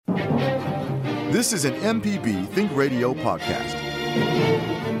This is an MPB Think Radio podcast.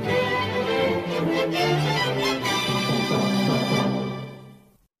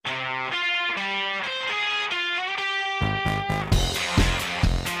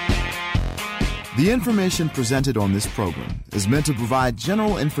 The information presented on this program is meant to provide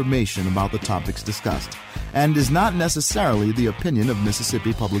general information about the topics discussed and is not necessarily the opinion of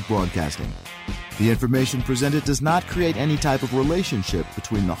Mississippi Public Broadcasting. The information presented does not create any type of relationship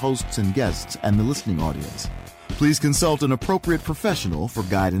between the hosts and guests and the listening audience. Please consult an appropriate professional for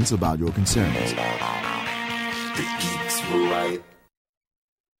guidance about your concerns. The geeks were right.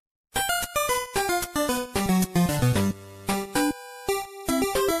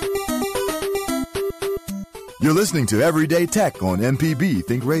 You're listening to Everyday Tech on MPB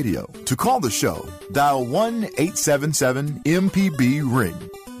Think Radio. To call the show, dial 1-877-MPB-RING.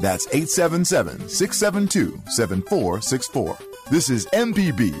 That's 877-672-7464. This is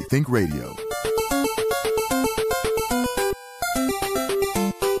MPB Think Radio.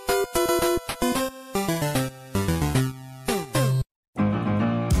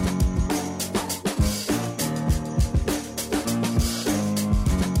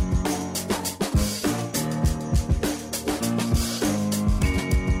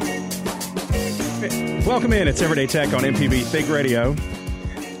 Welcome in. It's Everyday Tech on MPB Think Radio.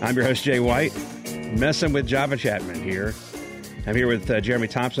 I'm your host, Jay White, messing with Java Chapman here. I'm here with Jeremy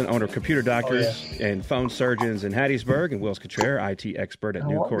Thompson, owner of Computer Doctors and Phone Surgeons in Hattiesburg, and Wills Cottrell, IT expert at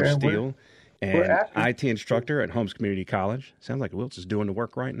Nucor Steel and IT instructor at Holmes Community College. Sounds like Wills is doing the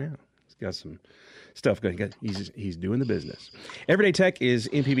work right now. He's got some stuff going. He's doing the business. Everyday Tech is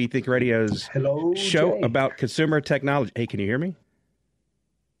MPB Think Radio's show about consumer technology. Hey, can you hear me?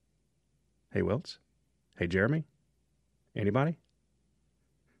 Hey, Wills? Hey, Jeremy? Anybody?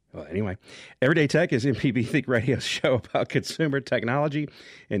 Well, anyway, Everyday Tech is MPB Think Radio's show about consumer technology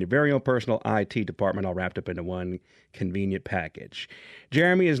and your very own personal IT department all wrapped up into one convenient package.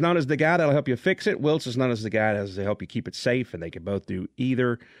 Jeremy is known as the guy that'll help you fix it. Wills is known as the guy that'll help you keep it safe, and they can both do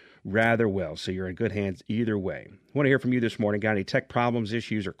either rather well. So you're in good hands either way. I want to hear from you this morning. Got any tech problems,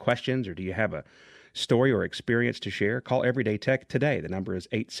 issues, or questions, or do you have a story or experience to share? Call Everyday Tech today. The number is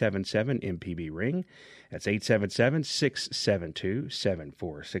 877-MPB-RING. That's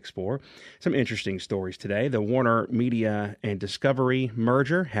 877-672-7464. Some interesting stories today. The Warner Media and Discovery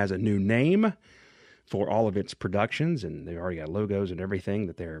merger has a new name for all of its productions, and they've already got logos and everything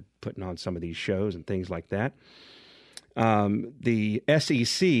that they're putting on some of these shows and things like that. The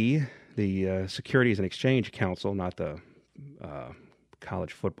SEC, the Securities and Exchange Council, not the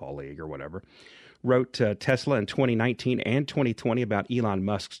College Football League or whatever, wrote Tesla in 2019 and 2020 about Elon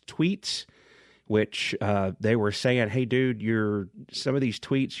Musk's tweets, which they were saying, hey, dude, some of these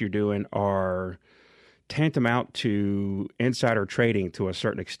tweets you're doing are tantamount to insider trading to a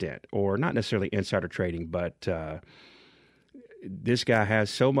certain extent, or not necessarily insider trading, but this guy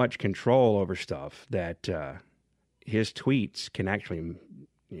has so much control over stuff that his tweets can actually,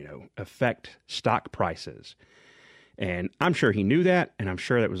 affect stock prices. And I'm sure he knew that, and I'm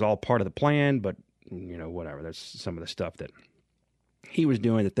sure that was all part of the plan, but whatever. That's some of the stuff that he was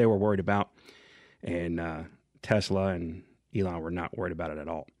doing that they were worried about, and Tesla and Elon were not worried about it at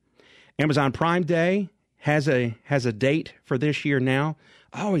all. Amazon Prime Day has a date for this year now.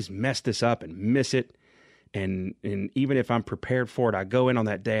 I always mess this up and miss it, and even if I'm prepared for it, I go in on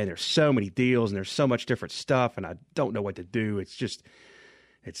that day, and there's so many deals, and there's so much different stuff, and I don't know what to do. It's just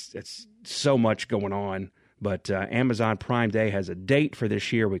it's so much going on. But Amazon Prime Day has a date for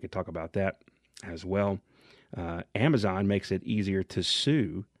this year. We could talk about that as well. Amazon makes it easier to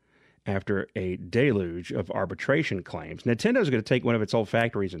sue after a deluge of arbitration claims. Nintendo's going to take one of its old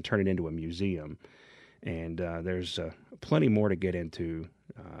factories and turn it into a museum. And there's plenty more to get into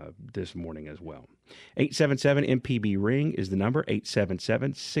this morning as well. 877-MPB-RING is the number,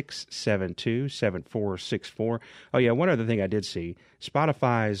 877-672-7464. Oh, yeah, one other thing I did see,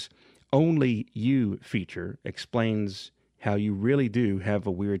 Spotify's Only You feature explains how you really do have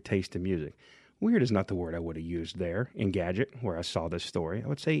a weird taste in music. Weird is not the word I would have used there in Gadget, where I saw this story. I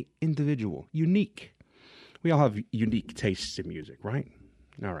would say individual, unique. We all have unique tastes in music, right?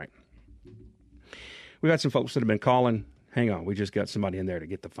 All right. We've got some folks that have been calling. Hang on, we just got somebody in there to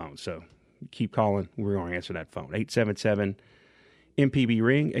get the phone, so keep calling. We're going to answer that phone.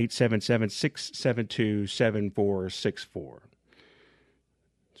 877-MPB-RING, 877-672-7464. So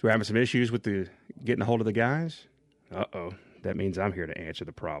we're having some issues with getting a hold of the guys? Uh-oh. That means I'm here to answer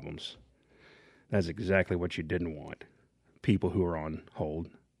the problems. That's exactly what you didn't want. People who are on hold.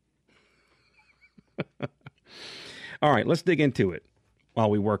 All right, let's dig into it while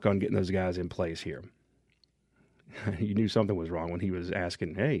we work on getting those guys in place here. You knew something was wrong when he was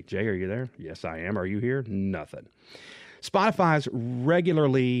asking, "Hey, Jay, are you there?" "Yes, I am. Are you here?" Nothing. Spotify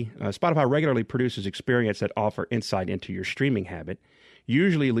regularly produces experience that offer insight into your streaming habit,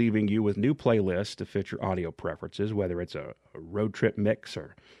 usually leaving you with new playlists to fit your audio preferences, whether it's a road trip mix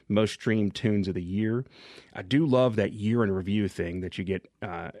or most streamed tunes of the year. I do love that year in review thing that you get,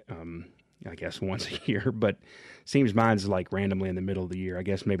 I guess, once a year, but seems mine's like randomly in the middle of the year. I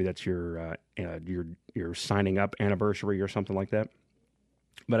guess maybe that's your signing up anniversary or something like that.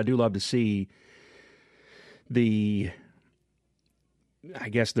 But I do love to see the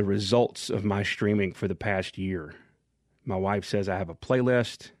results of my streaming for the past year. My wife says I have a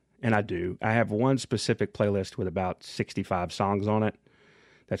playlist, and I do. I have one specific playlist with about 65 songs on it.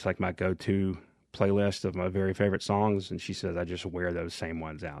 That's like my go-to playlist of my very favorite songs, and she says I just wear those same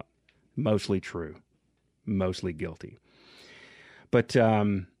ones out. Mostly true. Mostly guilty. But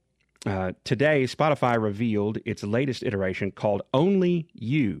today, Spotify revealed its latest iteration called Only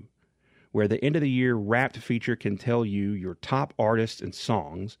You, where the end-of-the-year Wrapped feature can tell you your top artists and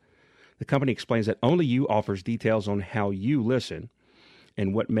songs. The company explains that Only You offers details on how you listen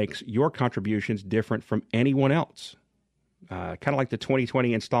and what makes your contributions different from anyone else. Kind of like the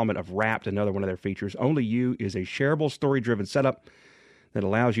 2020 installment of Wrapped, another one of their features, Only You is a shareable, story-driven setup that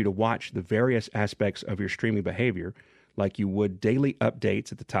allows you to watch the various aspects of your streaming behavior like you would daily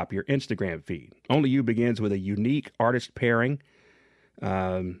updates at the top of your Instagram feed. Only You begins with a unique artist pairing.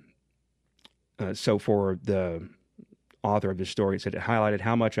 So for the author of this story, it said it highlighted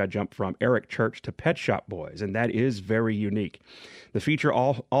how much I jumped from Eric Church to Pet Shop Boys, and that is very unique. The feature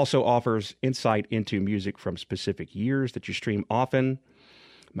also offers insight into music from specific years that you stream often.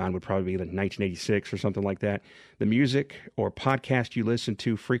 Mine would probably be like 1986 or something like that. The music or podcast you listen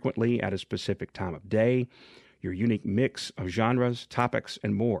to frequently at a specific time of day, your unique mix of genres, topics,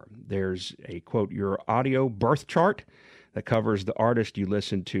 and more. There's a, quote, your audio birth chart that covers the artist you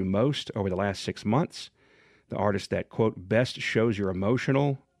listened to most over the last 6 months, the artist that, quote, best shows your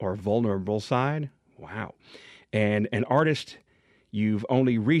emotional or vulnerable side. Wow. And an artist you've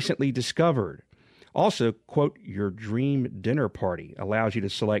only recently discovered. Also, quote, your dream dinner party allows you to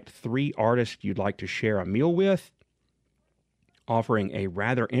select 3 artists you'd like to share a meal with, offering a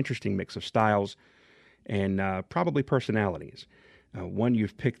rather interesting mix of styles and probably personalities. When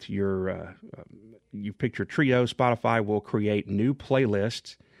you've picked your trio, Spotify will create new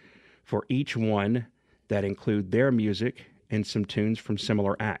playlists for each one that include their music and some tunes from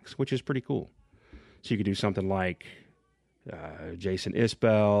similar acts, which is pretty cool. So you could do something like Jason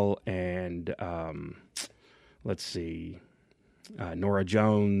Isbell and Norah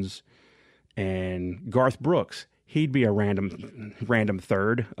Jones and Garth Brooks. He'd be a random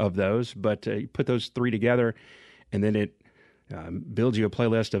third of those, but you put those 3 together, and then it builds you a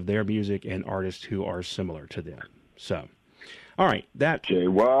playlist of their music and artists who are similar to them. So, all right, that Jay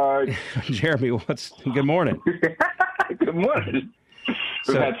White, Jeremy, good morning. Good morning.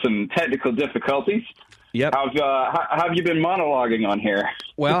 We've had some technical difficulties. Yep. How have you been monologuing on here?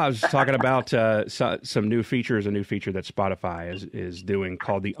 Well, I was talking about some new features, a new feature that Spotify is doing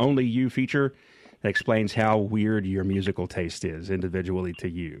called the Only You feature that explains how weird your musical taste is individually to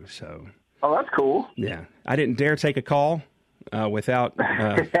you. So, oh, that's cool. Yeah. I didn't dare take a call without you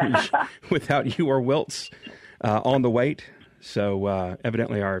or Wiltz on the wait. So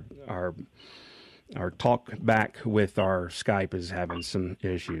evidently our talk back with our Skype is having some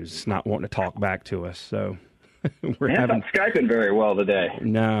issues. It's not wanting to talk back to us. So we're not Skyping very well today.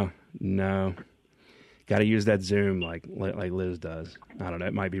 No. Got to use that Zoom like Liz does. I don't know.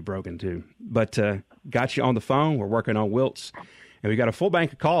 It might be broken too. But got you on the phone. We're working on Wiltz. And we got a full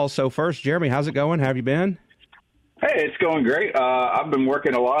bank of calls. So first, Jeremy, how's it going? How have you been? Hey, it's going great. I've been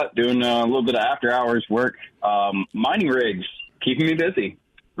working a lot, doing a little bit of after-hours work. Mining rigs, keeping me busy.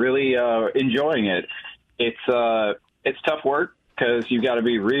 Really enjoying it. It's tough work because you've got to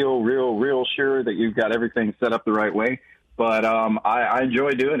be real sure that you've got everything set up the right way. But I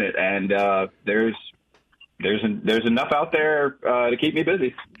enjoy doing it, and there's enough out there to keep me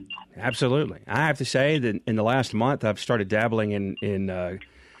busy. Absolutely. I have to say that in the last month, I've started dabbling in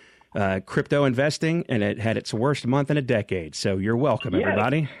crypto investing, and it had its worst month in a decade. So you're welcome,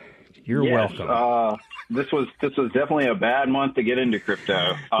 everybody. You're welcome. This was definitely a bad month to get into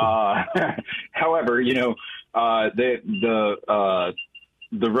crypto. However,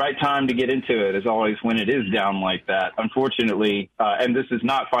 the right time to get into it is always when it is down like that. Unfortunately, and this is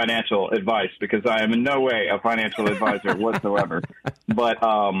not financial advice because I am in no way a financial advisor whatsoever. But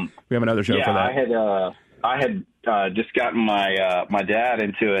we have another show for that. I had just gotten my dad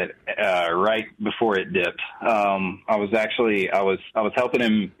into it right before it dipped. I was helping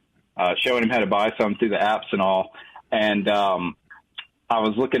him showing him how to buy some through the apps and all. And I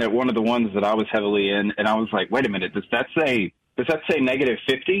was looking at one of the ones that I was heavily in, and I was like, wait a minute, does that say negative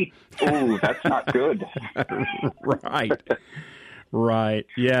 50? Ooh, that's not good. Right.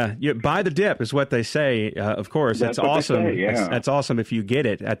 Yeah. Buy the dip is what they say. Of course, that's awesome. Say, yeah. That's awesome if you get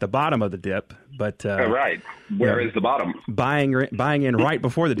it at the bottom of the dip. But right. Where is the bottom? Buying in right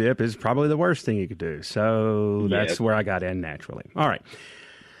before the dip is probably the worst thing you could do. So that's where I got in naturally. All right.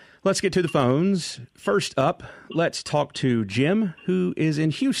 Let's get to the phones. First up, let's talk to Jim, who is in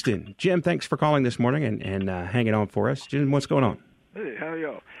Houston. Jim, thanks for calling this morning and hanging on for us. Jim, what's going on? Hey, how are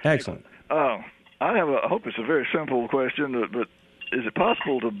y'all? Excellent. I hope it's a very simple question, but is it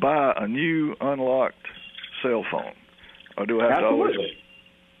possible to buy a new unlocked cell phone? Or do I have Absolutely. to always...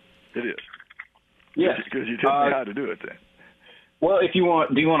 It is? Yes. Because you tell me how to do it then. Well, do you want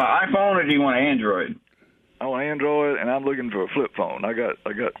an iPhone or do you want an Android? I want Android, and I'm looking for a flip phone. I got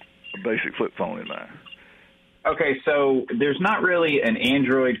a basic flip phone in mind. Okay, so there's not really an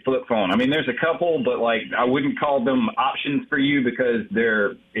Android flip phone. I mean, there's a couple, but I wouldn't call them options for you because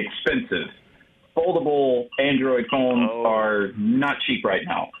they're expensive. Foldable Android phones are not cheap right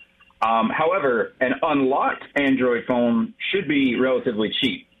now. However, an unlocked Android phone should be relatively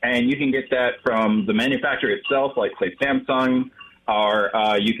cheap, and you can get that from the manufacturer itself, like say Samsung, or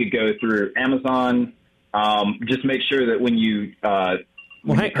you could go through Amazon. Just make sure that when you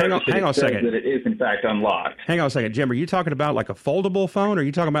hang on a second. That it is in fact unlocked. Hang on a second, Jim. Are you talking about like a foldable phone, or are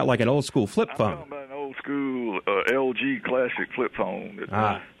you talking about like an old school flip phone? I'm talking about an old school LG classic flip phone.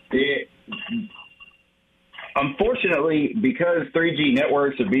 Unfortunately, because 3G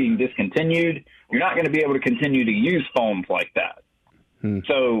networks are being discontinued, you're not going to be able to continue to use phones like that.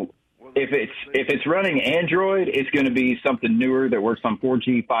 So if it's running Android, it's going to be something newer that works on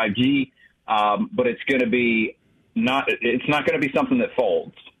 4G, 5G, but it's not going to be something that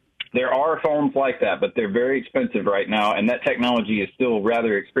folds. There are phones like that, but they're very expensive right now, and that technology is still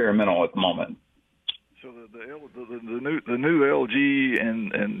rather experimental at the moment. So the new LG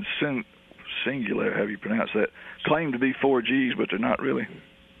and Singular, how do you pronounce that, claim to be 4Gs, but they're not really.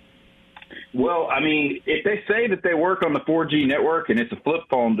 Well, I mean, if they say that they work on the 4G network and it's a flip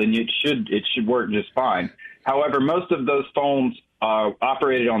phone, then it should work just fine. However, most of those phones are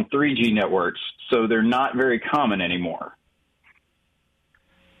operated on 3G networks, so they're not very common anymore.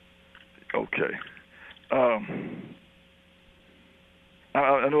 Okay.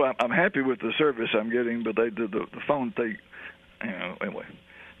 I know I'm happy with the service I'm getting, but the phone thing, anyway.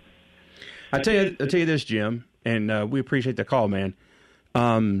 I tell you this, Jim, and we appreciate the call, man.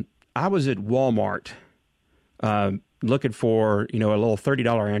 I was at Walmart looking for a little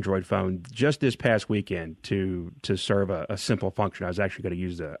 $30 Android phone just this past weekend to serve a simple function. I was actually going to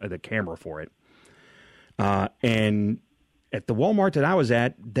use the camera for it, and at the Walmart that I was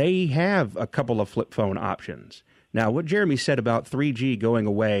at, they have a couple of flip phone options. Now, what Jeremy said about 3G going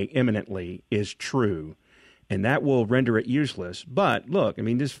away imminently is true. And that will render it useless. But look, I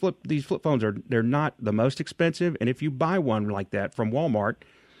mean, these flip phones they're not the most expensive. And if you buy one like that from Walmart,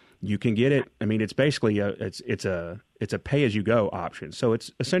 you can get it. I mean, it's basically it's a pay as you go option. So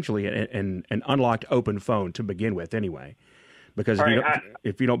it's essentially an unlocked open phone to begin with, anyway. Because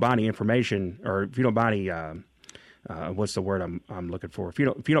if you don't buy any information, or if you don't buy any what's the word I'm looking for? If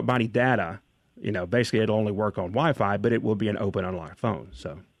you don't buy any data, basically it'll only work on Wi-Fi, but it will be an open unlocked phone.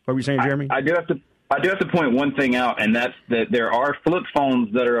 So what were you saying, Jeremy? I do have to point one thing out, and that's that there are flip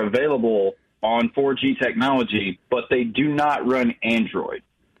phones that are available on 4G technology, but they do not run Android.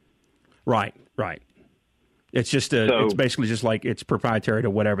 Right. It's just it's basically just like it's proprietary to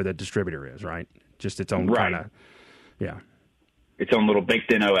whatever the distributor is, right? Just its own kind of, its own little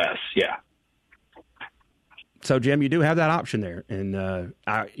baked-in OS, yeah. So, Jim, you do have that option there, and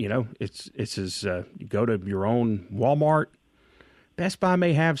it's as you go to your own Walmart. Best Buy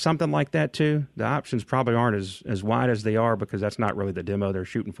may have something like that too. The options probably aren't as wide as they are because that's not really the demo they're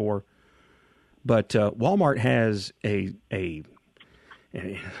shooting for. But Walmart has a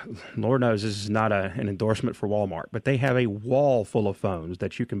Lord knows this is not an endorsement for Walmart, but they have a wall full of phones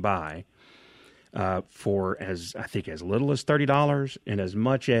that you can buy for as little as $30 and as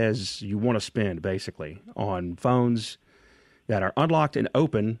much as you want to spend, basically, on phones that are unlocked and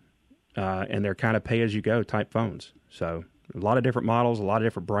open, and they're kind of pay-as-you-go type phones. So a lot of different models, a lot of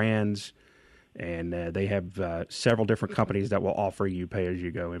different brands, and they have several different companies that will offer you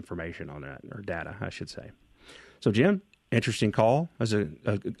pay-as-you-go information on that, or data, I should say. So, Jim, interesting call. That's a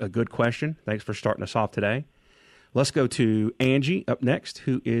good question. Thanks for starting us off today. Let's go to Angie up next,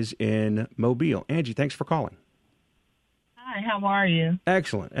 who is in Mobile. Angie, thanks for calling. Hi, how are you?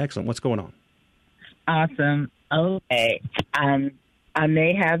 Excellent. What's going on? Awesome. Okay. I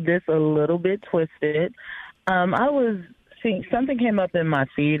may have this a little bit twisted. I was seeing something came up in my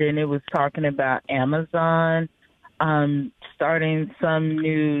feed, and it was talking about Amazon starting some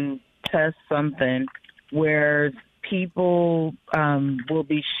new test something where people will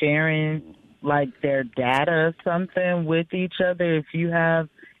be sharing like their data or something with each other. If you have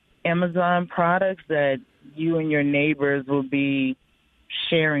Amazon products, that you and your neighbors will be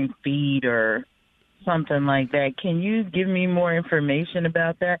sharing feed or something like that. Can you give me more information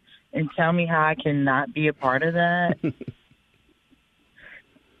about that and tell me how I can not be a part of that?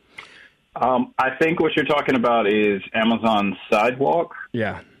 I think what you're talking about is Amazon Sidewalk.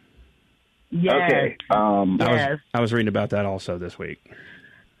 Yeah. Yes. Okay. Yes. I was reading about that also this week.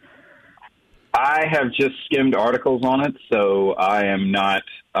 I have just skimmed articles on it, so I am not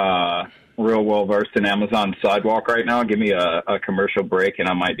real well versed in Amazon Sidewalk right now. Give me a commercial break, and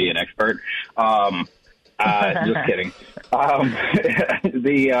I might be an expert. Just kidding.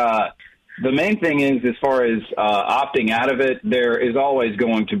 The main thing is, as far as opting out of it, there is always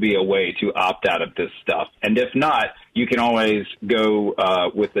going to be a way to opt out of this stuff. And if not, you can always go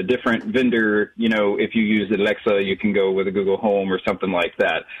with a different vendor. You know, if you use Alexa, you can go with a Google Home or something like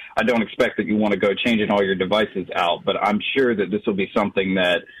that. I don't expect that you want to go changing all your devices out, but I'm sure that this will be something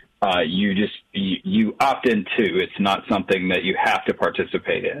that you opt into. It's not something that you have to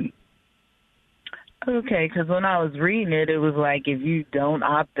participate in. Okay, because when I was reading it, it was like if you don't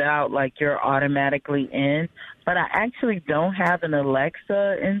opt out, like you're automatically in. But I actually don't have an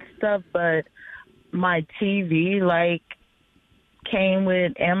Alexa and stuff, but my TV, like, came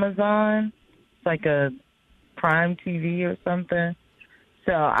with Amazon. It's like a Prime TV or something.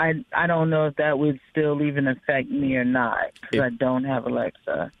 So I don't know if that would still even affect me or not, because I don't have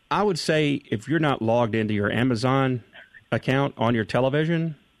Alexa. I would say if you're not logged into your Amazon account on your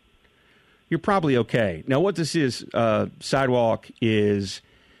television, you're probably okay. Now, what this is, Sidewalk, is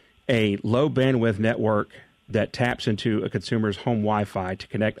a low bandwidth network that taps into a consumer's home Wi-Fi to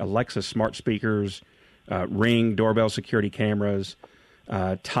connect Alexa smart speakers, Ring doorbell security cameras,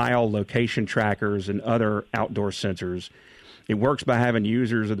 Tile location trackers, and other outdoor sensors. It works by having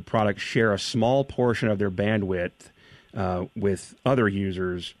users of the product share a small portion of their bandwidth with other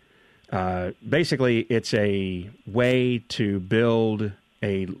users. Basically, it's a way to build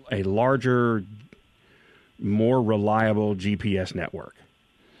a larger, more reliable GPS network.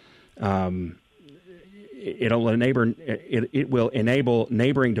 It will enable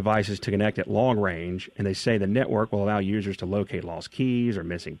neighboring devices to connect at long range, and they say the network will allow users to locate lost keys or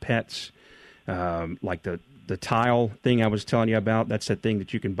missing pets, like the Tile thing I was telling you about. That's the thing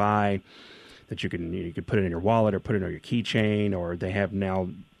that you can buy, that you can put it in your wallet or put it on your keychain, or they have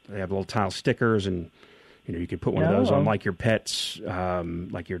little Tile stickers, and you can put one of those on like your pet's,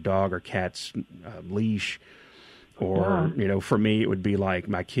 like your dog or cat's leash. Or, for me, it would be like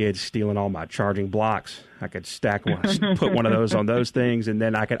my kids stealing all my charging blocks. I could put one of those on those things, and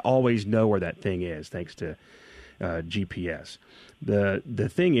then I could always know where that thing is thanks to GPS. The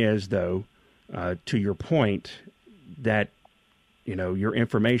thing is, though, to your point, that, your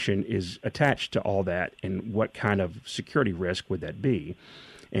information is attached to all that, and what kind of security risk would that be?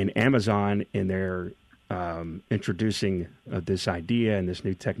 And Amazon, in their introducing this idea and this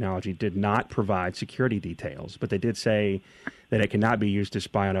new technology, did not provide security details, but they did say that it cannot be used to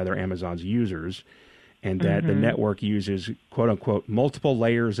spy on other Amazon's users, and that the network uses, quote unquote, multiple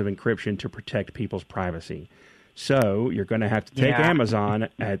layers of encryption to protect people's privacy. So you're going to have to take Amazon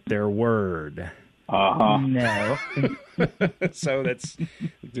at their word. No. So that's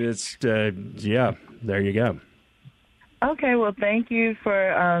there you go. Okay, well, thank you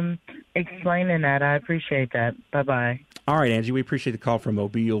for explaining that. I appreciate that. Bye-bye. All right, Angie, we appreciate the call from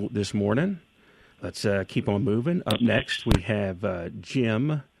Mobile this morning. Let's keep on moving. Up next, we have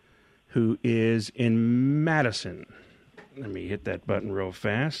Jim, who is in Madison. Let me hit that button real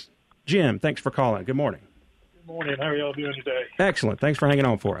fast. Jim, thanks for calling. Good morning. Good morning. How are y'all doing today? Excellent. Thanks for hanging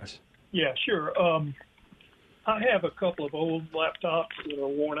on for us. Yeah, sure. I have a couple of old laptops that are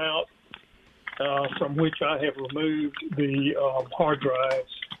worn out, from which I have removed the hard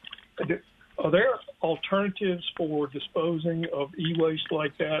drives. Are there alternatives for disposing of e-waste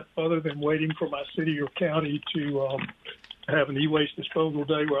like that, other than waiting for my city or county to have an e-waste disposal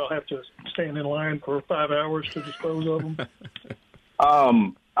day where I'll have to stand in line for 5 hours to dispose of them?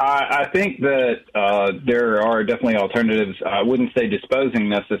 I think that there are definitely alternatives. I wouldn't say disposing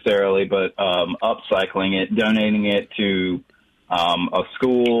necessarily, but upcycling it, donating it to a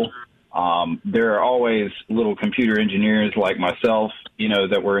school. There are always little computer engineers like myself,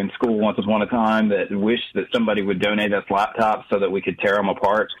 that were in school once upon a time that wish that somebody would donate us laptops so that we could tear them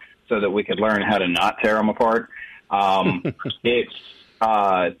apart, so that we could learn how to not tear them apart.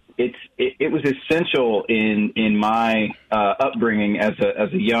 it was essential in my upbringing as a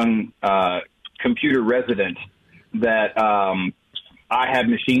young computer resident that I had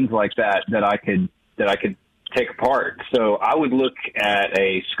machines like that I could take apart. So I would look at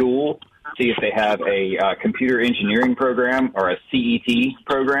a school, see if they have a computer engineering program or a CET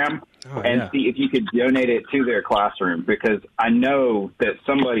program, see if you could donate it to their classroom, because I know that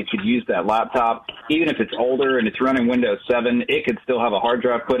somebody could use that laptop, even if it's older and it's running Windows 7, it could still have a hard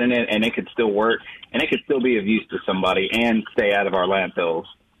drive put in it, and it could still work, and it could still be of use to somebody and stay out of our landfills.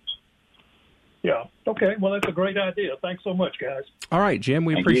 Yeah. Okay. Well, that's a great idea. Thanks so much, guys. All right, Jim.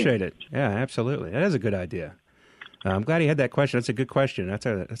 We Thank appreciate you. it. Yeah, absolutely. That is a good idea. I'm glad he had that question. That's a good question. That's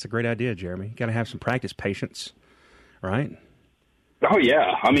a great idea, Jeremy. You got to have some practice patience, right? Oh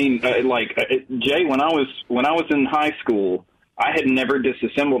yeah. I mean, Jay, when I was in high school, I had never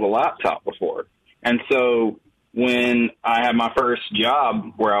disassembled a laptop before, and so when I had my first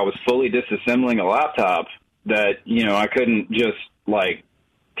job where I was fully disassembling a laptop, that I couldn't just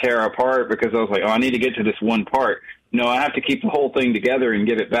tear apart because I was like, oh, I need to get to this one part. No, I have to keep the whole thing together and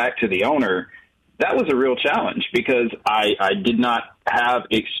give it back to the owner. That was a real challenge because I did not have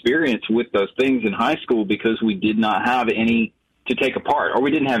experience with those things in high school because we did not have any to take apart, or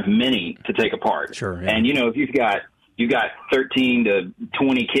we didn't have many to take apart. Sure. Yeah. And, if you've got 13 to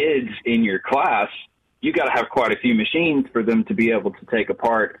 20 kids in your class, you got to have quite a few machines for them to be able to take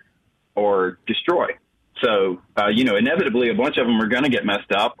apart or destroy. So, inevitably a bunch of them are going to get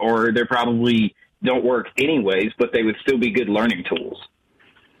messed up, or they probably don't work anyways, but they would still be good learning tools.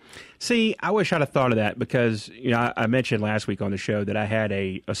 See, I wish I'd have thought of that because, I mentioned last week on the show that I had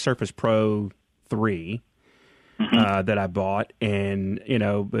a Surface Pro 3 that I bought. And,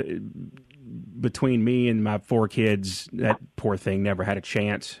 between me and my 4 kids, that poor thing never had a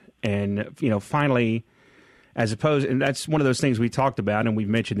chance. And, finally, as opposed, and that's one of those things we talked about, and we've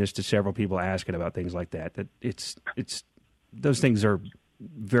mentioned this to several people asking about things like that, that it's those things are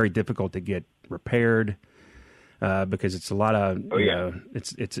very difficult to get repaired. Because it's a lot of,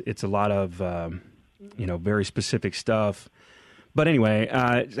 it's a lot of, very specific stuff. But anyway,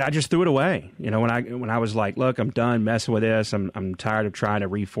 I just threw it away. When I was like, look, I'm done messing with this. I'm tired of trying to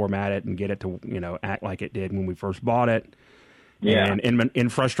reformat it and get it to, act like it did when we first bought it. Yeah. And in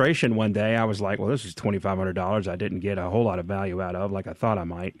frustration one day, I was like, well, this is $2,500 I didn't get a whole lot of value out of like I thought I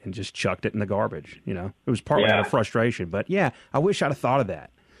might, and just chucked it in the garbage. It was partly out of frustration. But yeah, I wish I'd have thought of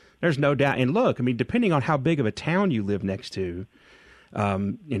that. There's no doubt. And look, depending on how big of a town you live next to,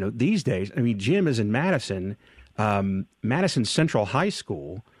 these days, Jim is in Madison. Madison Central High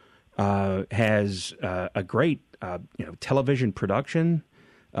School has a great, television production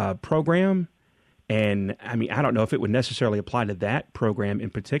program. And, I don't know if it would necessarily apply to that program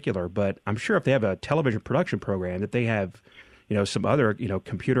in particular, but I'm sure if they have a television production program, that they have, some other,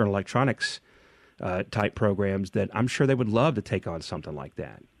 computer and electronics type programs that I'm sure they would love to take on something like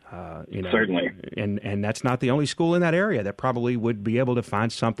that. Certainly. And that's not the only school in that area that probably would be able to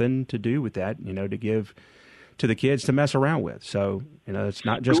find something to do with that, to give to the kids to mess around with. So, it's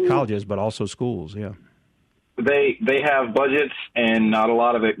not just colleges, but also schools. Yeah. They have budgets, and not a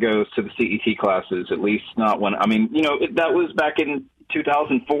lot of it goes to the CET classes, at least not when, that was back in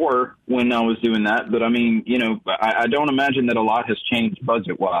 2004 when I was doing that. But I don't imagine that a lot has changed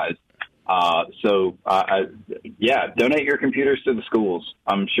budget wise. Donate your computers to the schools.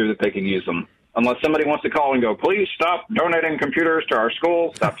 I'm sure that they can use them. Unless somebody wants to call and go, please stop donating computers to our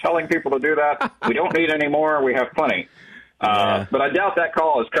schools. Stop telling people to do that. We don't need any more. We have plenty. But I doubt that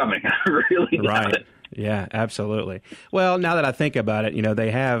call is coming. I really doubt it. Yeah, absolutely. Well, now that I think about it,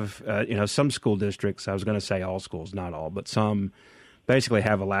 they have, some school districts, I was going to say all schools, not all, but some basically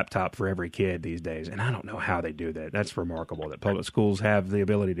have a laptop for every kid these days. And I don't know how they do that. That's remarkable that public schools have the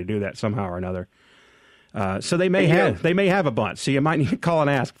ability to do that somehow or another. So they may have a bunch. So you might need to call and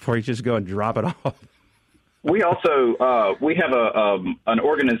ask before you just go and drop it off. We also we have an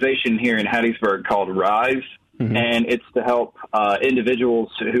organization here in Hattiesburg called RISE, and it's to help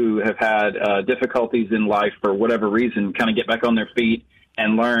individuals who have had difficulties in life for whatever reason kind of get back on their feet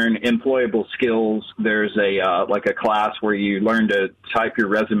and learn employable skills. There's a class where you learn to type your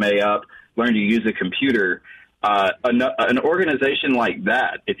resume up, learn to use a computer. An organization like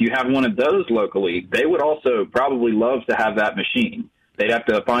that, if you have one of those locally, they would also probably love to have that machine. They'd have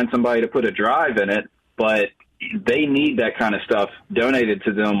to find somebody to put a drive in it, but they need that kind of stuff donated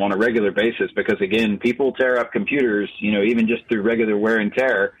to them on a regular basis because, again, people tear up computers, even just through regular wear and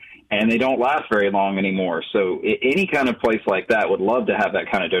tear, and they don't last very long anymore. So any kind of place like that would love to have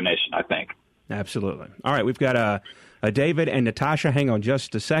that kind of donation, I think. Absolutely. All right, we've got David and Natasha. Hang on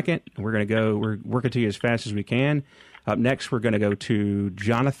just a second. We're going to go. We're working to you as fast as we can. Up next, we're going to go to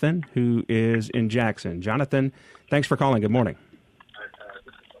Jonathan, who is in Jackson. Jonathan, thanks for calling. Good morning.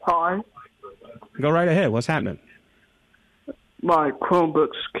 Hi. Go right ahead. What's happening? My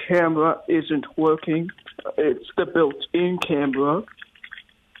Chromebook's camera isn't working. It's the built-in camera.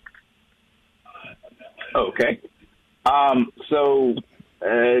 Okay. So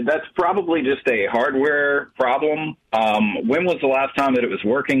that's probably just a hardware problem. When was the last time that it was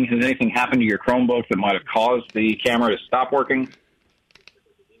working? Has anything happened to your Chromebook that might have caused the camera to stop working?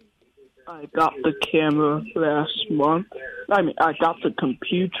 I got the camera last month. I got the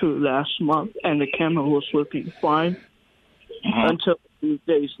computer last month, and the camera was working fine until a few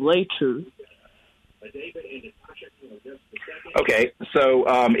days later. Okay, so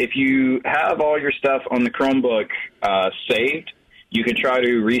if you have all your stuff on the Chromebook saved, you could try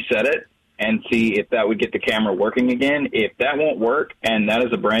to reset it and see if that would get the camera working again. If that won't work, and that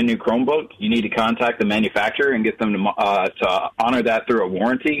is a brand new Chromebook, you need to contact the manufacturer and get them to honor that through a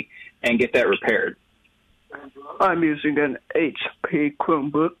warranty and get that repaired. I'm using an HP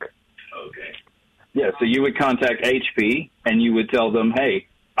Chromebook. Okay. Yeah, so you would contact HP and you would tell them, hey,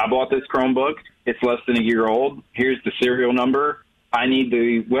 I bought this Chromebook. It's less than a year old. Here's the serial number. I need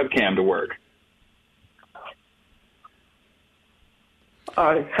the webcam to work.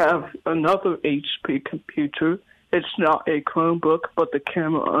 I have another HP computer. It's not a Chromebook, but the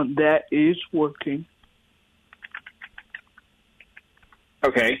camera on that is working.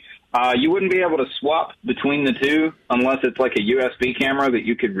 Okay. You wouldn't be able to swap between the two unless it's like a USB camera that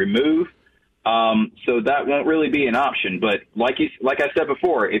you could remove. So that won't really be an option. But like I said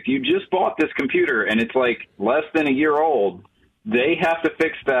before, if you just bought this computer and it's like less than a year old, they have to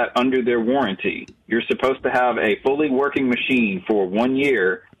fix that under their warranty. You're supposed to have a fully working machine for 1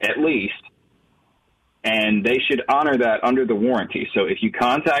 year at least, and they should honor that under the warranty. So if you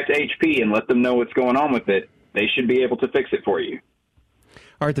contact HP and let them know what's going on with it, they should be able to fix it for you.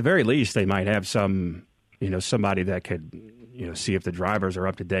 Or at the very least, they might have somebody that could, see if the drivers are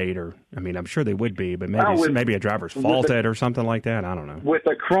up to date. Or, I'm sure they would be, but maybe a driver's faulted or something like that. I don't know. With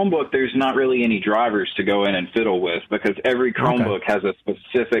a Chromebook, there's not really any drivers to go in and fiddle with because every Chromebook has a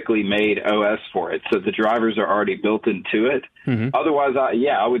specifically made OS for it. So the drivers are already built into it. Mm-hmm. Otherwise,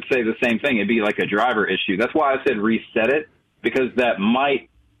 I would say the same thing. It'd be like a driver issue. That's why I said reset it, because that might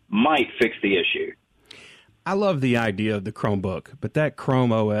fix the issue. I love the idea of the Chromebook, but that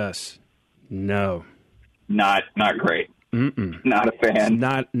Chrome OS, no. Not great. Mm-mm. Not a fan.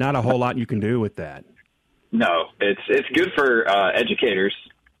 Not a whole lot you can do with that. No, it's good for educators.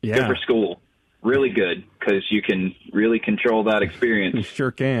 Yeah. Good for school. Really good because you can really control that experience. You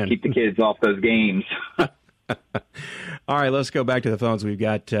sure can. Keep the kids off those games. All right, let's go back to the phones. We've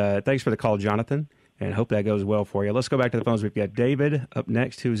got, thanks for the call, Jonathan, and hope that goes well for you. Let's go back to the phones. We've got David up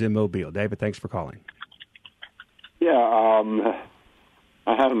next, who's in Mobile. David, thanks for calling. Yeah,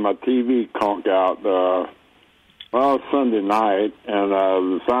 I had my TV conked out, Sunday night, and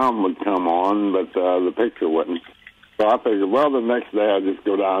the sound would come on, but the picture wouldn't. So I figured, the next day I'd just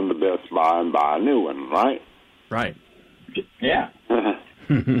go down to Best Buy and buy a new one, right? Right. Yeah.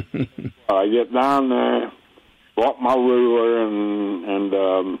 I get down there, bought my ruler,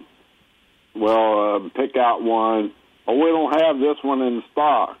 and pick out one. Oh, we don't have this one in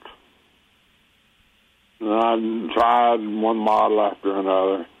stock. And I tried one model after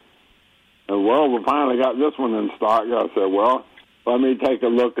another. And, we finally got this one in stock. I said, let me take a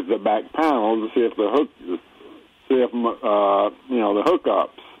look at the back panel to see if the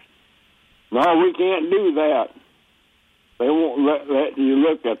hookups. No, we can't do that. They won't let you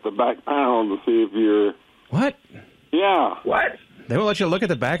look at the back panel to see if you're... What? Yeah. What? They won't let you look at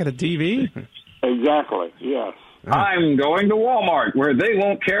the back of the TV? Exactly, yes. Oh. I'm going to Walmart where they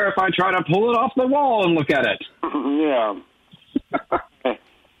won't care if I try to pull it off the wall and look at it. Yeah.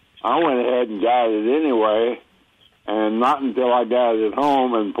 I went ahead and got it anyway, and not until I got it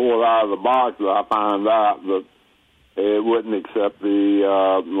home and pulled it out of the box did I find out that it wouldn't accept the,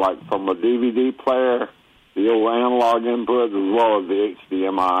 from a DVD player, the old analog inputs, as well as the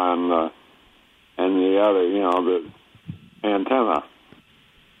HDMI and the other, the antenna.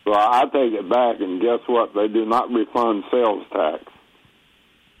 So I take it back, and guess what? They do not refund sales tax.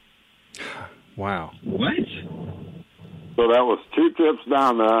 Wow. What? So that was 2 trips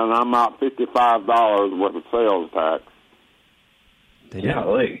down there, and I'm out $55 worth of sales tax. They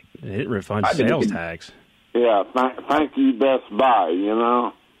didn't refund sales tax. Yeah, thank you, Best Buy,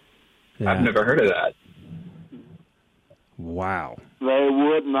 Yeah. I've never heard of that. Wow. They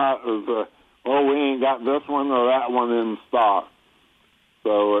would not, we ain't got this one or that one in stock.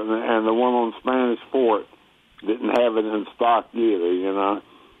 So, and the one on Spanish Fort didn't have it in stock either,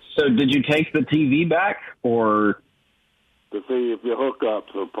 So did you take the TV back, or to see if your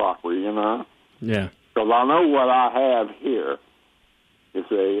hookups are proper, you know? Yeah. Because I know what I have here, you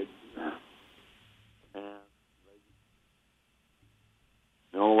see. And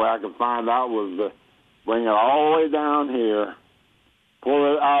the only way I could find out was to bring it all the way down here,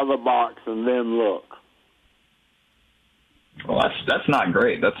 pull it out of the box, and then look. Well, that's not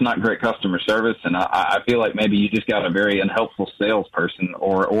great. That's not great customer service, and I feel like maybe you just got a very unhelpful salesperson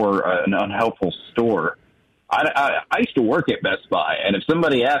or an unhelpful store. I used to work at Best Buy, and if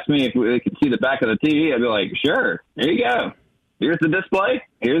somebody asked me if we could see the back of the TV, I'd be like, sure, here you go. Here's the display.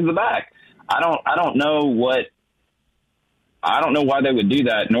 Here's the back. I don't know why they would do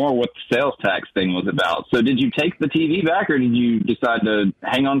that, nor what the sales tax thing was about. So did you take the TV back, or did you decide to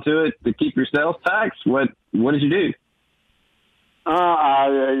hang on to it to keep your sales tax? What did you do?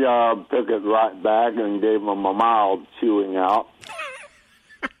 I took it right back and gave them a mild chewing out.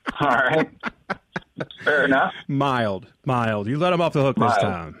 All right. Fair enough. Mild. You let them off the hook this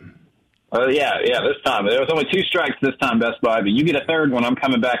time. Yeah, this time. There was only 2 strikes this time, Best Buy, but you get a third one, I'm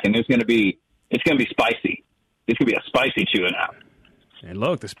coming back, and it's going to be spicy. It's going to be a spicy chewing out. And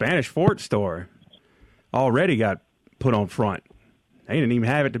look, the Spanish Fort store already got put on front. They didn't even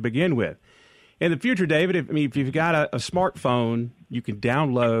have it to begin with. In the future, David, if you've got a smartphone, you can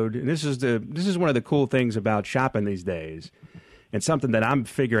download, and this is one of the cool things about shopping these days, and something that I'm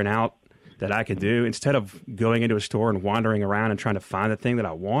figuring out that I can do instead of going into a store and wandering around and trying to find the thing that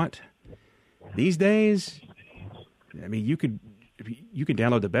I want. These days, I mean, you can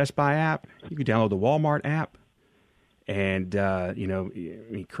download the Best Buy app, you can download the Walmart app, and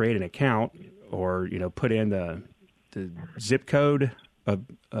create an account, or put in the zip code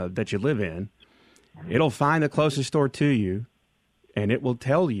that you live in. It'll find the closest store to you, and it will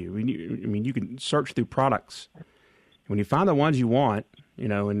tell you. You can search through products. When you find the ones you want,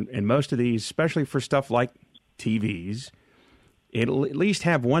 and most of these, especially for stuff like TVs, it'll at least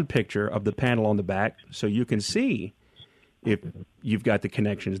have one picture of the panel on the back so you can see if you've got the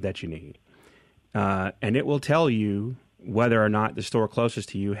connections that you need. And it will tell you whether or not the store closest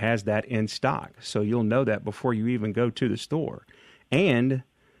to you has that in stock. So you'll know that before you even go to the store. And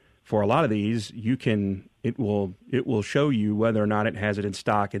for a lot of these, it will show you whether or not it has it in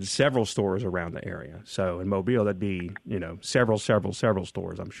stock in several stores around the area. So in Mobile, that'd be several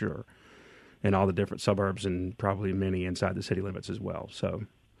stores, I'm sure, in all the different suburbs, and probably many inside the city limits as well. So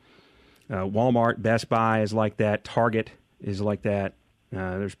Walmart, Best Buy is like that. Target is like that.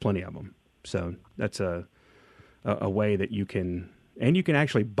 There's plenty of them. So that's a way that you can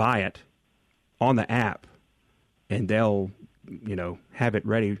actually buy it on the app, and they'll have it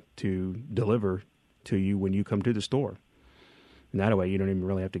ready to deliver to you when you come to the store. And that way you don't even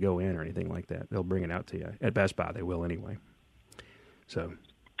really have to go in or anything like that. They'll bring it out to you. At Best Buy, they will anyway. So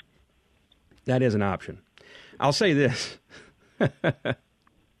that is an option. I'll say this.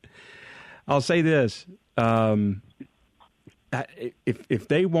 If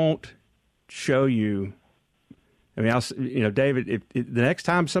they won't show you, David, if the next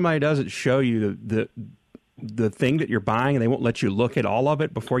time somebody doesn't show you the thing that you're buying, and they won't let you look at all of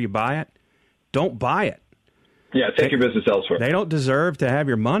it before you buy it, don't buy it. Yeah, take your business elsewhere. They don't deserve to have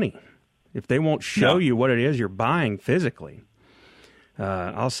your money if they won't show you what it is you're buying physically.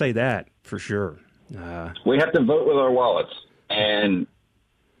 I'll say that for sure. We have to vote with our wallets, and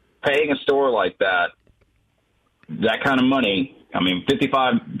paying a store like that kind of money,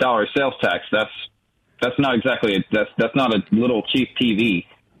 $55 sales tax, that's not exactly, that's not a little cheap TV.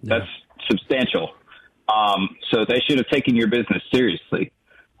 No. That's substantial. So they should have taken your business seriously.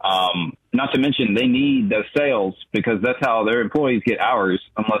 Not to mention they need those sales, because that's how their employees get hours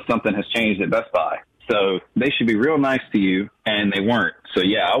unless something has changed at Best Buy. So they should be real nice to you, and they weren't. So,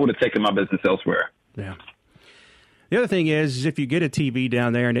 yeah, I would have taken my business elsewhere. Yeah. The other thing is if you get a TV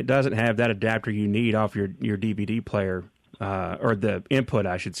down there and it doesn't have that adapter you need off your DVD player, or the input,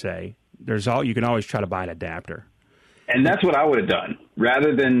 I should say, you can always try to buy an adapter. And that's what I would have done.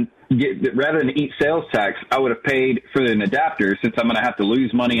 Rather than eat sales tax, I would have paid for an adapter, since I'm going to have to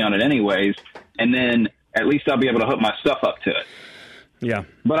lose money on it anyways, and then at least I'll be able to hook my stuff up to it. Yeah.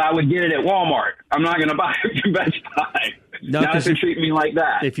 But I would get it at Walmart. I'm not going to buy it from Best Buy. No, not if they treat me like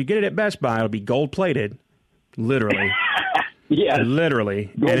that. If you get it at Best Buy, it'll be gold-plated, literally. Yeah.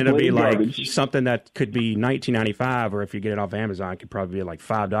 Literally. And it'll be like something that could be $19.95, or if you get it off Amazon, it could probably be like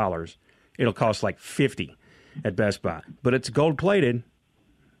 $5. It'll cost like $50 at Best Buy. But it's gold-plated.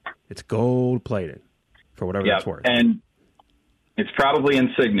 It's gold-plated for whatever that's worth. And it's probably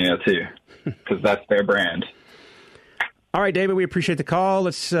Insignia, too, because that's their brand. All right, David, we appreciate the call.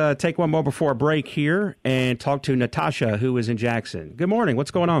 Let's take one more before a break here and talk to Natasha, who is in Jackson. Good morning.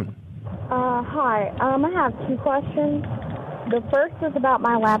 What's going on? Hi. I have two questions. The first is about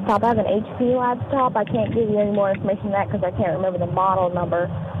my laptop. I have an HP laptop. I can't give you any more information than that because I can't remember the model number.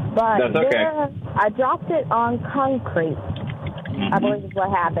 But that's okay. I dropped it on concrete, I believe is what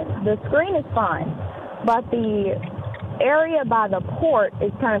happened. The screen is fine, but the area by the port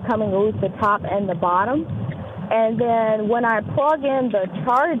is kind of coming loose, the top and the bottom. And then when I plug in the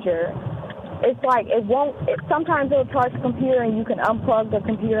charger, it's like it won't. Sometimes it'll charge the computer and you can unplug the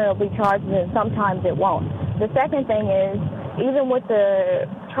computer and it'll be charged, and sometimes it won't. The second thing is, even with the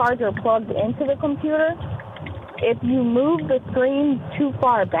charger plugged into the computer, if you move the screen too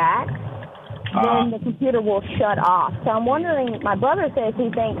far back, then the computer will shut off. So I'm wondering, my brother says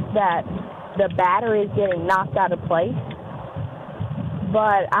he thinks that the battery is getting knocked out of place,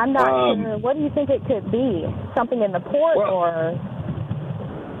 but I'm not sure. What do you think it could be? Something in the port or?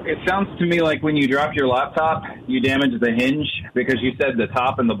 It sounds to me like when you drop your laptop, you damage the hinge because you said the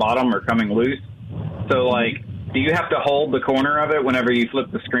top and the bottom are coming loose. So, like, do you have to hold the corner of it whenever you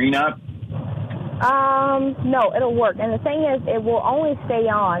flip the screen up? No, it'll work. And the thing is, it will only stay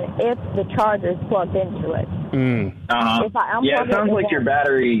on if the charger is plugged into it. If I unplug it sounds like your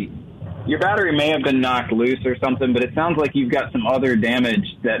battery may have been knocked loose or something, but it sounds like you've got some other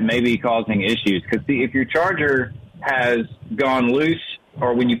damage that may be causing issues. Because, see, if your charger has gone loose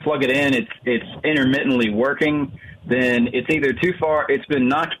or when you plug it in, it's intermittently working, then it's either too far, it's been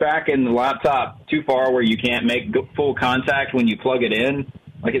knocked back in the laptop too far where you can't make full contact when you plug it in.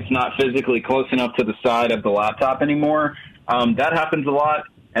 Like it's not physically close enough to the side of the laptop anymore. That happens a lot.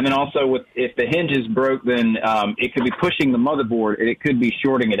 And then also if the hinge is broke, then it could be pushing the motherboard and it could be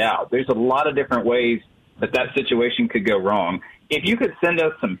shorting it out. There's a lot of different ways that situation could go wrong. If you could send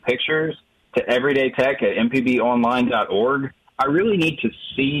us some pictures to everydaytech@mpbonline.org, I really need to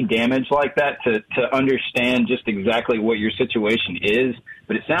see damage like that to understand just exactly what your situation is.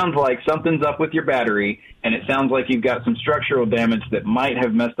 But it sounds like something's up with your battery, and it sounds like you've got some structural damage that might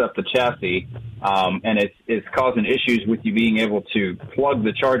have messed up the chassis, and it's causing issues with you being able to plug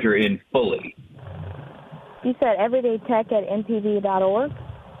the charger in fully. You said everydaytech@mpb.org?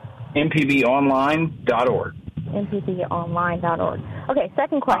 mpbonline.org. mpbonline.org. Okay,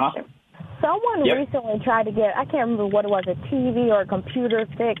 second question. Someone recently tried to get, I can't remember what it was, a TV or a computer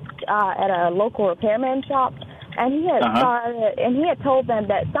fixed at a local repairman shop, and he had he had told them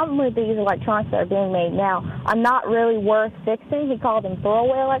that some of these electronics that are being made now are not really worth fixing. He called them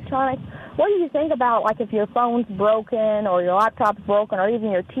throwaway electronics. What do you think about, like, if your phone's broken or your laptop's broken or even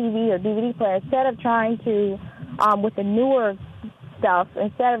your TV or DVD player, instead of trying to, with the newer stuff,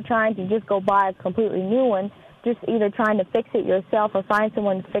 instead of trying to just go buy a completely new one, just either trying to fix it yourself or find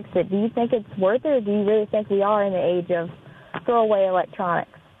someone to fix it. Do you think it's worth it, or do you really think we are in the age of throwaway electronics?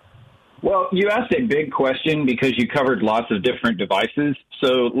 Well, you asked a big question because you covered lots of different devices.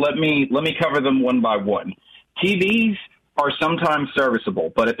 So let me cover them one by one. TVs are sometimes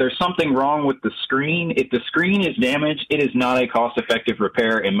serviceable, but if there's something wrong with the screen, if the screen is damaged, it is not a cost-effective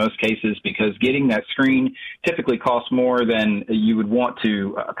repair in most cases because getting that screen typically costs more than you would want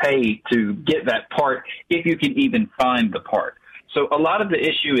to pay to get that part if you can even find the part. So a lot of the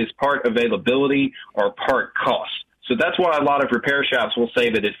issue is part availability or part cost. So that's why a lot of repair shops will say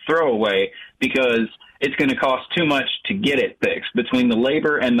that it's throwaway because it's going to cost too much to get it fixed. Between the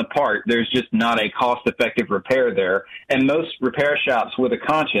labor and the part, there's just not a cost-effective repair there. And most repair shops with a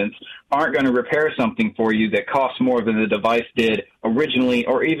conscience aren't going to repair something for you that costs more than the device did originally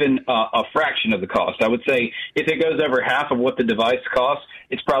or even a fraction of the cost. I would say if it goes over half of what the device costs,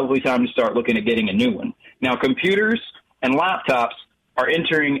 it's probably time to start looking at getting a new one. Now, computers and laptops are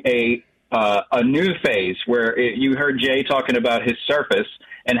entering a new phase where you heard Jay talking about his Surface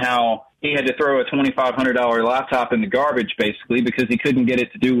and how he had to throw a $2,500 laptop in the garbage basically because he couldn't get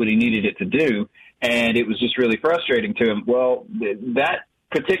it to do what he needed it to do, and it was just really frustrating to him. Well, that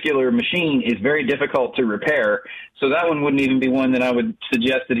particular machine is very difficult to repair, so that one wouldn't even be one that I would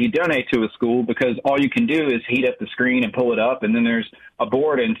suggest that he donate to a school because all you can do is heat up the screen and pull it up, and then there's a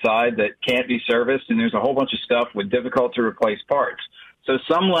board inside that can't be serviced, and there's a whole bunch of stuff with difficult to replace parts. So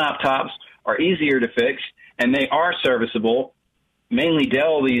some laptops are easier to fix, and they are serviceable, mainly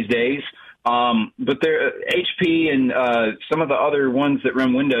Dell these days, but they're HP and some of the other ones that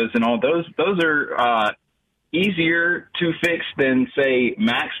run Windows and all those are easier to fix than, say,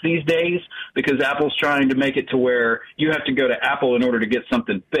 Macs these days because Apple's trying to make it to where you have to go to Apple in order to get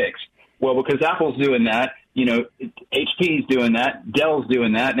something fixed. Well, because Apple's doing that, HP's doing that, Dell's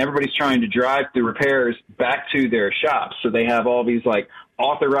doing that, and everybody's trying to drive the repairs back to their shops. So they have all these, like,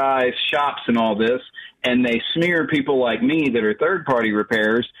 authorized shops and all this, and they smear people like me that are third-party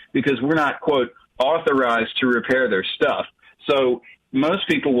repairers because we're not, quote, authorized to repair their stuff. So most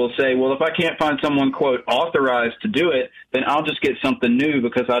people will say, well, if I can't find someone, quote, authorized to do it, then I'll just get something new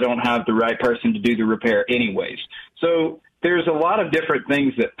because I don't have the right person to do the repair anyways. So there's a lot of different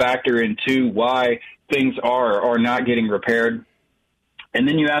things that factor into why things are or not getting repaired. And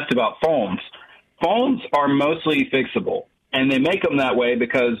then you asked about phones. Phones are mostly fixable, and they make them that way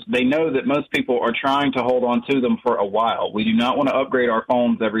because they know that most people are trying to hold on to them for a while. We do not want to upgrade our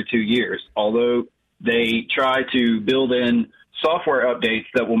phones every 2 years, although they try to build in software updates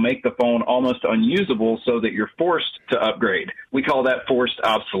that will make the phone almost unusable so that you're forced to upgrade. We call that forced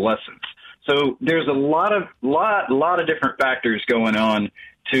obsolescence. So there's a lot of different factors going on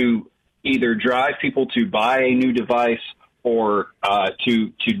to either drive people to buy a new device or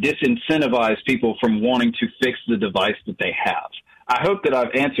to disincentivize people from wanting to fix the device that they have. I hope that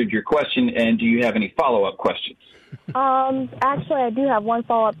I've answered your question, and do you have any follow-up questions? Actually, I do have one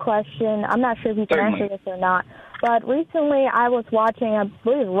follow-up question. I'm not sure if you can Certainly. answer this or not, but recently I was watching, I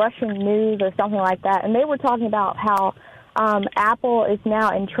believe, Russian news or something like that, and they were talking about how Apple is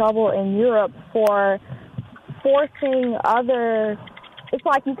now in trouble in Europe for forcing other, it's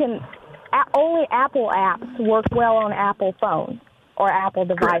like you can, only Apple apps work well on Apple phones or Apple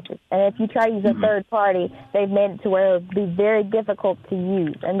devices. And if you try to use a third party, they've made it to where it would be very difficult to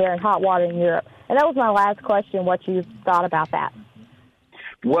use, and they're in hot water in Europe. And that was my last question, what you thought about that.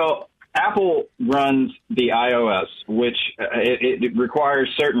 Well, Apple runs the iOS, which it requires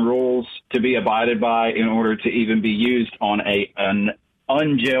certain rules to be abided by in order to even be used on an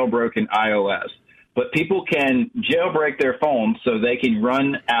unjailbroken iOS. But people can jailbreak their phones so they can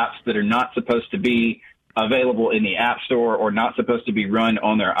run apps that are not supposed to be available in the App Store or not supposed to be run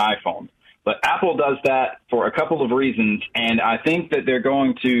on their iPhone. But Apple does that for a couple of reasons, and I think that they're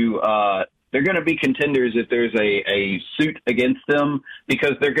going to be contenders if there's a suit against them,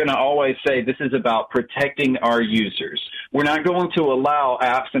 because they're going to always say this is about protecting our users. We're not going to allow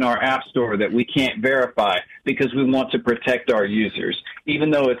apps in our App Store that we can't verify because we want to protect our users,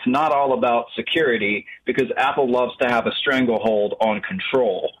 even though it's not all about security, because Apple loves to have a stranglehold on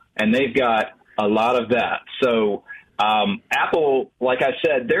control, and they've got a lot of that. So Apple, like I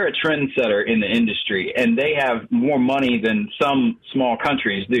said, they're a trendsetter in the industry, and they have more money than some small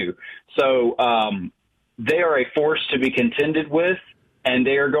countries do. So they are a force to be contended with, and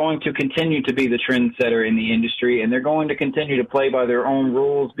they are going to continue to be the trendsetter in the industry, and they're going to continue to play by their own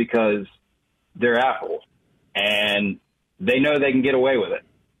rules because they're Apple, and they know they can get away with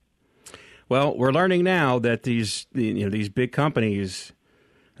it. Well, we're learning now that these big companies,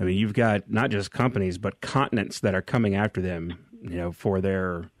 I mean, you've got not just companies, but continents that are coming after them, for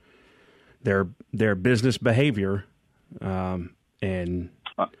their business behavior. And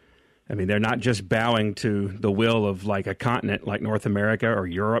I mean, they're not just bowing to the will of like a continent like North America or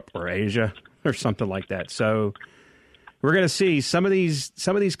Europe or Asia or something like that. So we're going to see some of these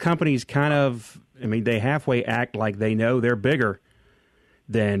companies kind of, I mean, they halfway act like they know they're bigger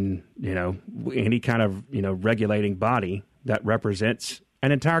than, any kind of, regulating body that represents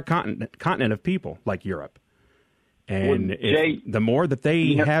an entire continent of people like Europe. And Well, Jay, the more that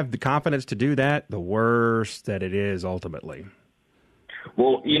they have the confidence to do that, the worse that it is ultimately.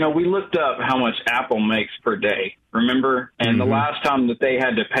 Well, we looked up how much Apple makes per day, remember? And the last time that they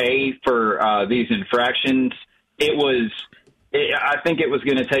had to pay for these infractions, I think it was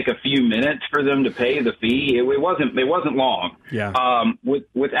going to take a few minutes for them to pay the fee. It wasn't long. Yeah.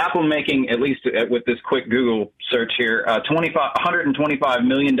 With Apple making, at least with this quick Google search here, $125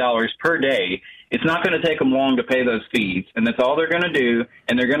 million per day, it's not going to take them long to pay those fees, and that's all they're going to do,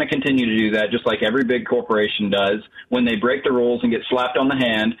 and they're going to continue to do that just like every big corporation does when they break the rules and get slapped on the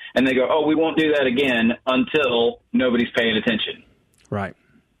hand, and they go, oh, we won't do that again until nobody's paying attention. Right.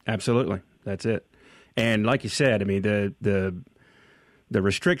 Absolutely. That's it. And like you said, I mean, the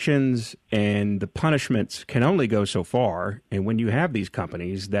restrictions and the punishments can only go so far, and when you have these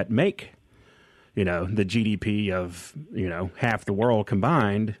companies that make, the GDP of, half the world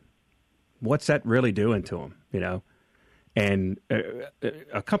combined, what's that really doing to them, And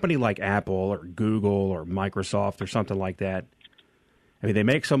a company like Apple or Google or Microsoft or something like that, I mean, they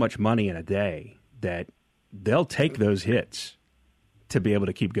make so much money in a day that they'll take those hits to be able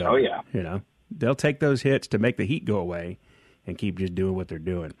to keep going. Oh, yeah. They'll take those hits to make the heat go away and keep just doing what they're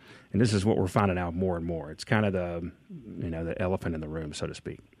doing. And this is what we're finding out more and more. It's kind of the elephant in the room, so to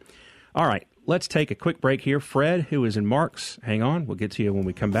speak. All right, let's take a quick break here. Fred, who is in Marks, hang on. We'll get to you when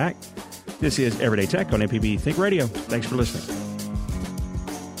we come back. This is Everyday Tech on MPB Think Radio. Thanks for listening.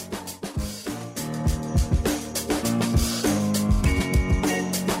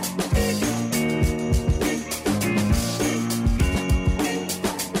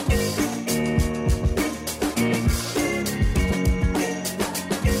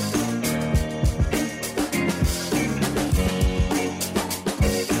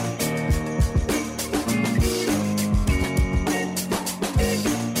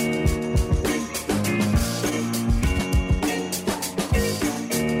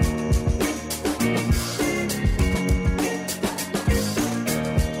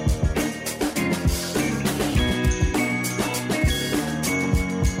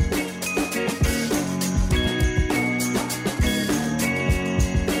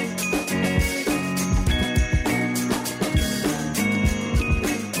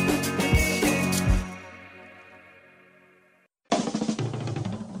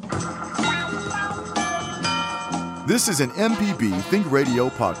 This is an MPB Think Radio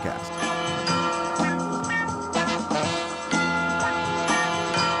podcast.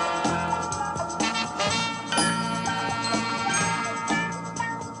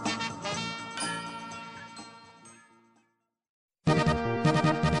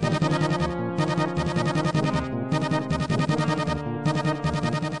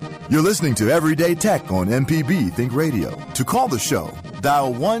 You're listening to Everyday Tech on MPB Think Radio. To call the show,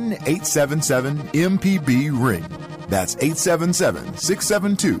 dial 1-877-MPB-RING. That's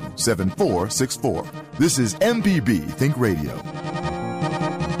 877-672-7464. This is MPB Think Radio.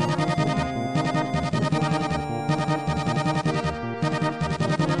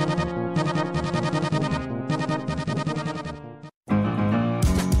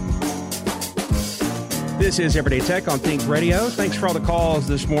 This is Everyday Tech on Think Radio. Thanks for all the calls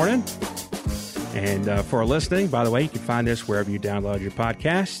this morning. And for listening, by the way, you can find this wherever you download your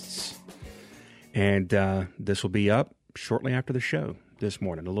podcasts. And this will be up shortly after the show this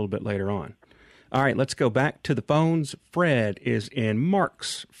morning, a little bit later on. All right, let's go back to the phones. Fred is in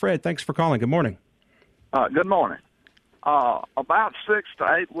Marks. Fred, thanks for calling. Good morning. Good morning. About 6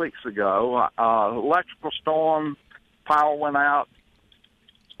 to 8 weeks ago, electrical storm, power went out.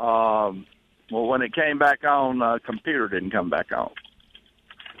 Well, when it came back on, computer didn't come back on.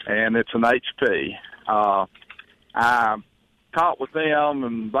 And it's an HP. I talked with them,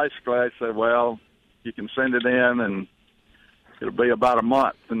 and basically they said, well, you can send it in, and it'll be about a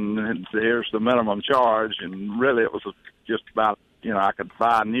month, and here's the minimum charge. And really it was just about, I could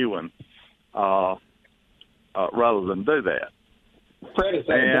buy a new one rather than do that. Fred, is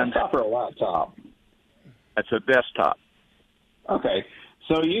that a desktop or a laptop? It's a desktop. Okay.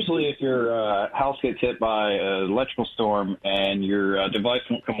 So usually if your house gets hit by an electrical storm and your device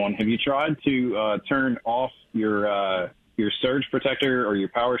won't come on, have you tried to turn off your surge protector or your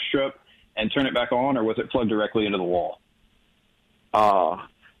power strip and turn it back on, or was it plugged directly into the wall?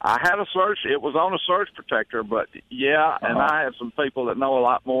 I had a surge. It was on a surge protector, but yeah, and I have some people that know a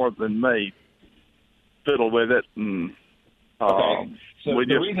lot more than me fiddle with it. And, okay. So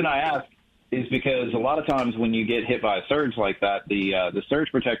the reason I ask is because a lot of times when you get hit by a surge like that, the surge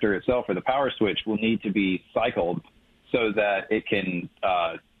protector itself or the power switch will need to be cycled so that it can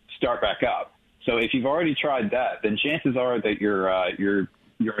start back up. So if you've already tried that, then chances are that your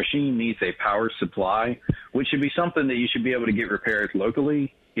machine needs a power supply, which should be something that you should be able to get repaired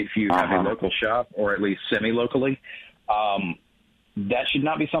locally if you have a local shop, or at least semi-locally. That should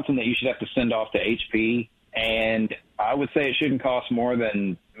not be something that you should have to send off to HP. And I would say it shouldn't cost more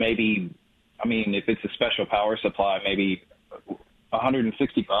than maybe, if it's a special power supply, maybe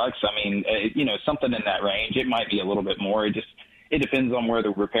 $160. Something in that range. It might be a little bit more. It depends on where the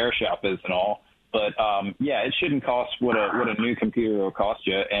repair shop is and all. But it shouldn't cost what a new computer will cost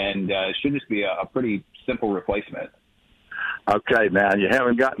you, and it should just be a pretty simple replacement. Okay, now you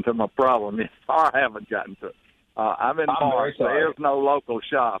haven't gotten to my problem. I haven't gotten to it. I'm in Mars. There's no local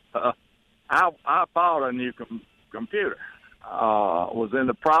shop. I bought a new computer. Was in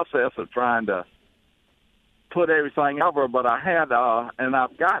the process of trying to put everything over, but I had, and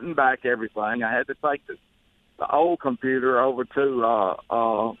I've gotten back everything. I had to take the old computer over to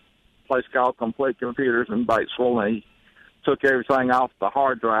a place called Complete Computers in Batesville, and he took everything off the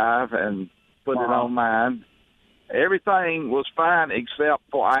hard drive and put it on mine. Everything was fine except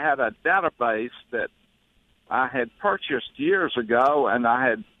for I had a database that I had purchased years ago, and I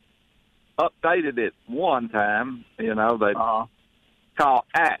had updated it one time, they call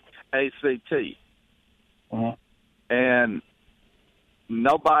ACT, A-C-T. And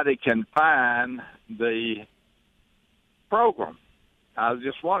nobody can find the program. I was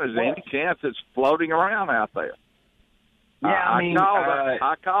just wondering, is there any chance it's floating around out there? Yeah,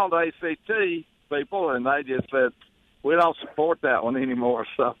 I called ACT people, and they just said, we don't support that one anymore,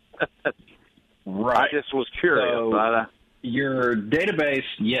 so right. I just was curious. So, your database,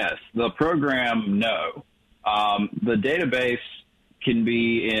 yes. The program, no. The database can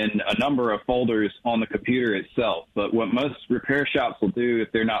be in a number of folders on the computer itself, but what most repair shops will do if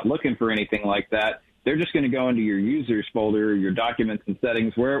they're not looking for anything like that, they're just going to go into your users folder, your documents and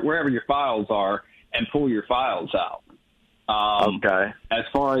settings, wherever your files are, and pull your files out. Okay. As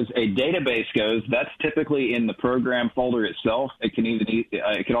far as a database goes, that's typically in the program folder itself. It can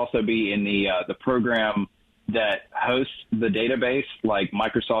it could also be in the program that hosts the database, like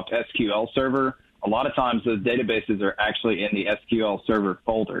Microsoft SQL Server. A lot of times those databases are actually in the SQL Server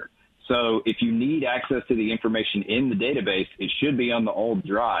folder. So if you need access to the information in the database, it should be on the old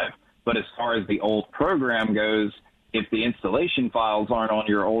drive. But as far as the old program goes, if the installation files aren't on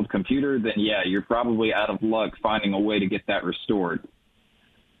your old computer, then yeah, you're probably out of luck finding a way to get that restored.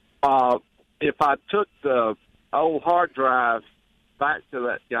 If I took the old hard drive back to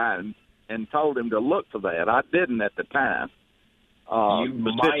that guy and told him to look for that. I didn't at the time.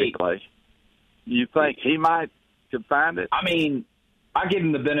 Specifically. You think he might could find it? I mean, I give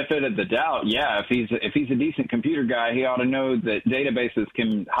him the benefit of the doubt. Yeah, if he's a decent computer guy, he ought to know that databases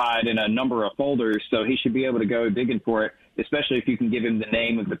can hide in a number of folders, so he should be able to go digging for it, especially if you can give him the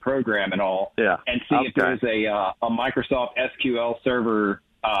name of the program and all, and see if there's a Microsoft SQL Server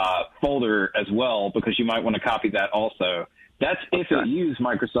folder as well, because you might want to copy that also. That's if it used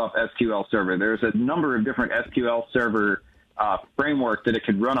Microsoft SQL Server. There's a number of different SQL Server framework that it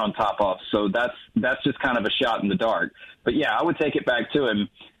could run on top of, so that's just kind of a shot in the dark. But yeah, I would take it back to him.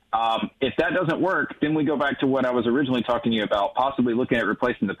 If that doesn't work, then we go back to what I was originally talking to you about, possibly looking at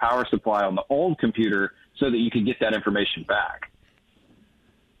replacing the power supply on the old computer so that you could get that information back.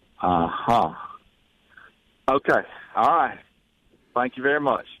 Okay. All right. Thank you very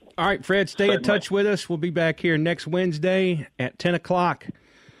much. All right, Fred, stay in touch with us. We'll be back here next Wednesday at 10 o'clock.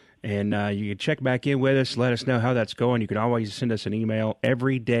 And you can check back in with us. Let us know how that's going. You can always send us an email,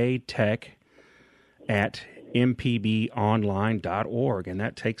 everydaytech@mpbonline.org. And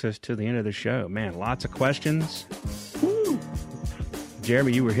that takes us to the end of the show. Man, lots of questions. Woo.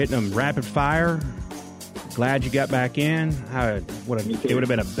 Jeremy, you were hitting them rapid fire. Glad you got back in. It would have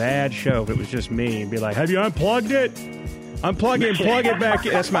been a bad show if it was just me. It'd be like, have you unplugged it? Unplug it, plug it back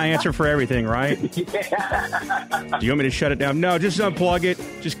in. That's my answer for everything, right? Yeah. Do you want me to shut it down? No, just unplug it.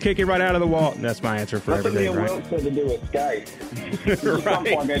 Just kick it right out of the wall. That's my answer for everything, right? That's what Will said to do with Skype. Just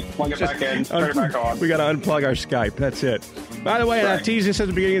unplug it, plug it back in, turn it back on. We got to unplug our Skype. That's it. By the way, I teased this at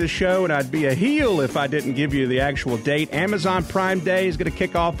the beginning of the show, and I'd be a heel if I didn't give you the actual date. Amazon Prime Day is going to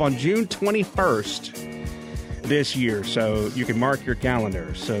kick off on June 21st. This year, so you can mark your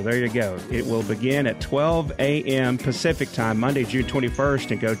calendar. So there you go. It will begin at 12 a.m. Pacific time, Monday, June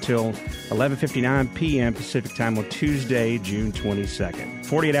 21st, and go till 11:59 p.m. Pacific time on Tuesday, June 22nd.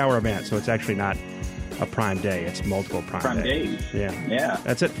 48-hour event, so it's actually not a Prime Day. It's multiple Prime days. Yeah.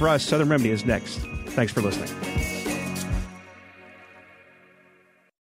 That's it for us. Southern Remedy is next. Thanks for listening.